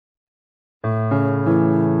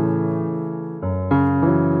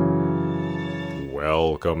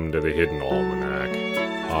welcome to the Hidden Almanac.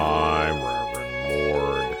 I'm Reverend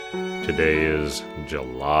Mord. Today is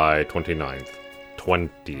July 29th,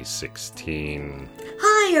 2016.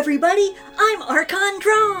 Hi everybody, I'm Archon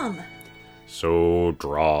Drom. So,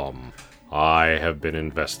 Drom, I have been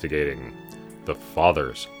investigating. The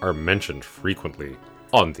Fathers are mentioned frequently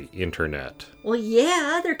on the internet. Well,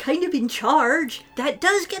 yeah, they're kind of in charge. That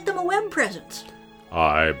does get them a web presence.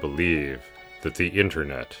 I believe that the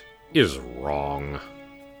internet is wrong.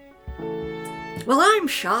 Well, I'm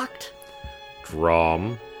shocked.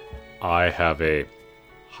 Drom, I have a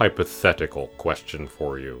hypothetical question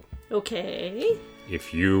for you. Okay.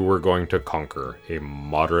 If you were going to conquer a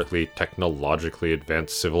moderately technologically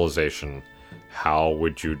advanced civilization, how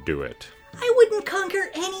would you do it? I wouldn't conquer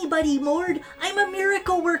anybody, Mord. I'm a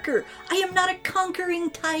miracle worker. I am not a conquering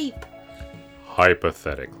type.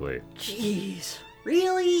 Hypothetically. Jeez,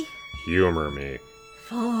 really? Humor me.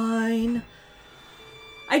 Fine.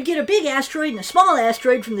 I'd get a big asteroid and a small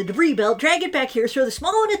asteroid from the debris belt, drag it back here, throw the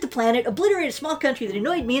small one at the planet, obliterate a small country that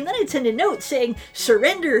annoyed me, and then I'd send a note saying,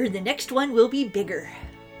 "Surrender, the next one will be bigger."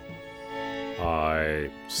 I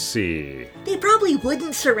see. They probably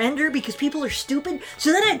wouldn't surrender because people are stupid,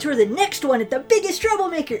 so then I'd throw the next one at the biggest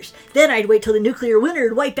troublemakers. Then I'd wait till the nuclear winter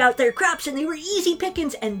had wiped out their crops and they were easy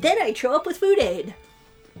pickings, and then I'd show up with food aid.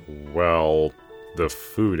 Well, the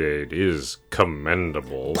food aid is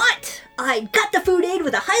commendable. But I got the food aid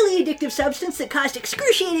with a highly addictive substance that caused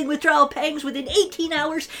excruciating withdrawal pangs within 18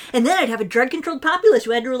 hours, and then I'd have a drug-controlled populace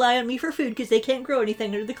who had to rely on me for food because they can't grow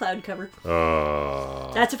anything under the cloud cover.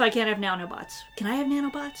 That's if I can't have nanobots. Can I have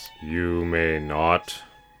nanobots? You may not.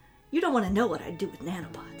 You don't want to know what I'd do with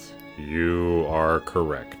nanobots. You are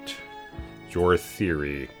correct. Your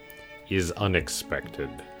theory is unexpected.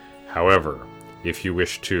 However, if you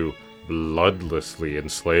wish to bloodlessly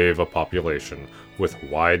enslave a population with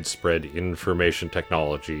widespread information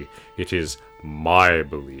technology, it is my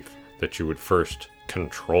belief that you would first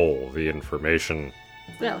control the information.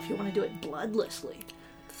 Well, if you want to do it bloodlessly.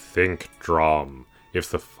 Think, Drom. If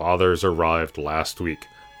the Fathers arrived last week,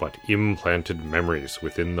 but implanted memories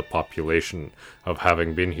within the population of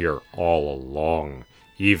having been here all along,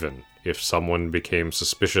 even if someone became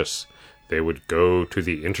suspicious, they would go to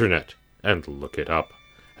the internet and look it up,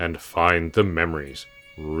 and find the memories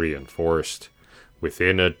reinforced.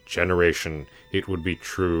 Within a generation, it would be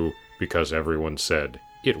true because everyone said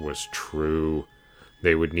it was true.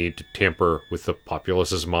 They would need to tamper with the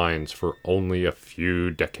populace's minds for only a few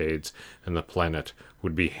decades, and the planet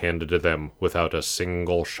would be handed to them without a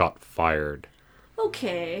single shot fired.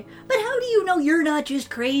 Okay, but how do you know you're not just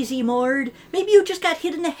crazy, Mord? Maybe you just got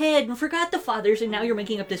hit in the head and forgot the Fathers, and now you're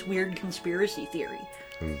making up this weird conspiracy theory.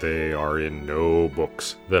 They are in no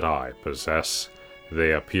books that I possess.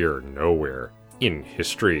 They appear nowhere in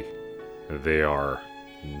history. They are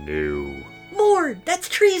new. Mord, that's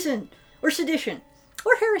treason! Or sedition.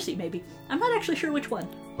 Or heresy, maybe. I'm not actually sure which one.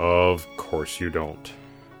 Of course you don't.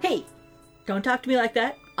 Hey, don't talk to me like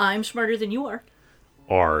that. I'm smarter than you are.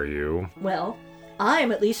 Are you? Well,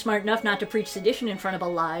 I'm at least smart enough not to preach sedition in front of a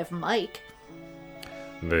live mic.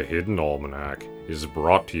 The Hidden Almanac is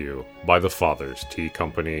brought to you by the Fathers Tea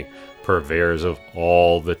Company, purveyors of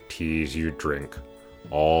all the teas you drink.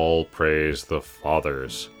 All praise the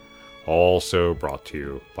Fathers. Also brought to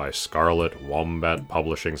you by Scarlet Wombat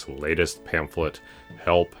Publishing's latest pamphlet,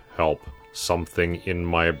 Help, Help, Something in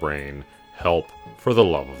My Brain. Help, for the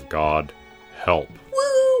love of God. Help.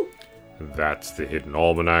 Woo! That's the Hidden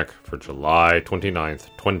Almanac for July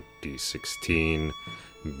 29th, 2016.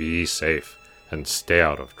 Be safe and stay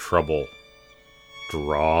out of trouble.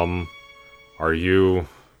 Drom, are you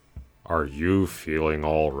feeling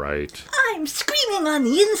all right? I'm screaming on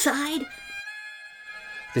the inside.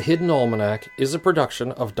 The Hidden Almanac is a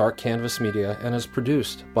production of Dark Canvas Media and is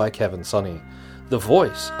produced by Kevin Sonney. The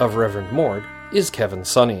voice of Reverend Mord is Kevin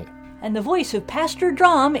Sonney. And the voice of Pastor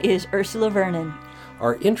Drom is Ursula Vernon.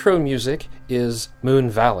 Our intro music is Moon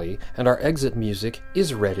Valley, and our exit music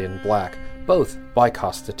is Red in Black, both by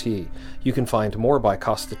Costa T. You can find more by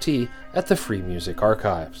Costa T at the Free Music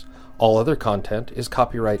Archives. All other content is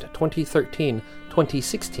copyright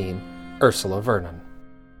 2013-2016, Ursula Vernon.